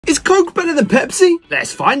Is Coke better than Pepsi?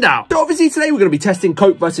 Let's find out. So obviously today we're going to be testing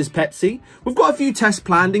Coke versus Pepsi. We've got a few tests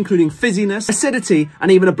planned, including fizziness, acidity,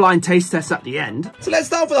 and even a blind taste test at the end. So let's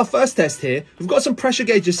start with our first test here. We've got some pressure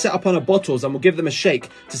gauges set up on our bottles and we'll give them a shake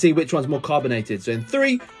to see which one's more carbonated. So in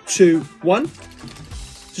 3, 2, 1.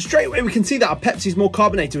 So straight away we can see that our Pepsi is more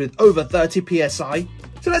carbonated with over 30 psi.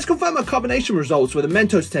 So let's confirm our carbonation results with a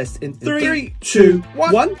Mentos test in 3, 2,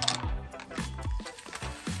 1.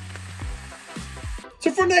 So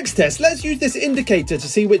for our next test, let's use this indicator to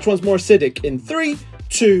see which one's more acidic in 3,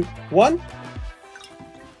 2, 1.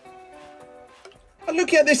 And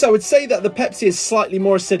looking at this, I would say that the Pepsi is slightly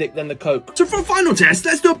more acidic than the Coke. So for our final test,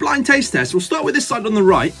 let's do a blind taste test. We'll start with this side on the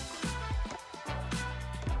right.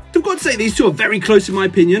 I've got to say these two are very close in my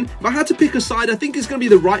opinion. If I had to pick a side, I think it's going to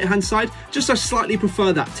be the right hand side, just I slightly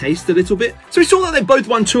prefer that taste a little bit. So we saw that they both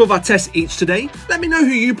won 2 of our tests each today. Let me know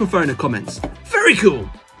who you prefer in the comments. Very cool.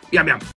 Yum yum.